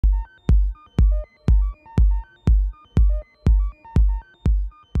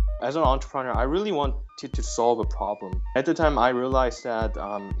As an entrepreneur, I really wanted to solve a problem. At the time, I realized that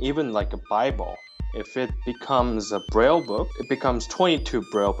even like a Bible, if it becomes a Braille book, it becomes 22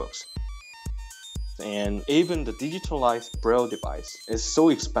 Braille books. And even the digitalized Braille device is so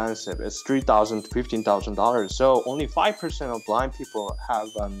expensive. It's $3,000 to $15,000. So only 5% of blind people have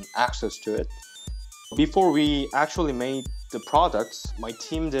access to it. Before we actually made the products, my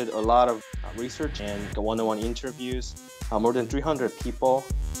team did a lot of research and one-on-one interviews, more than 300 people.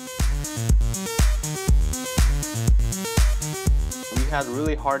 We had a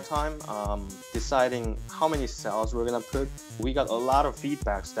really hard time deciding how many cells we're gonna put. We got a lot of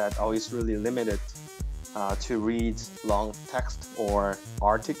feedbacks that it's really limited to read long text or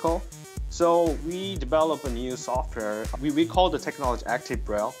article. So we developed a new software. We call the technology Active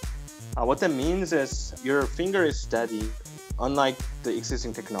Braille. What that means is your finger is steady, unlike the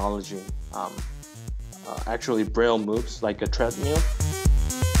existing technology. Actually, Braille moves like a treadmill.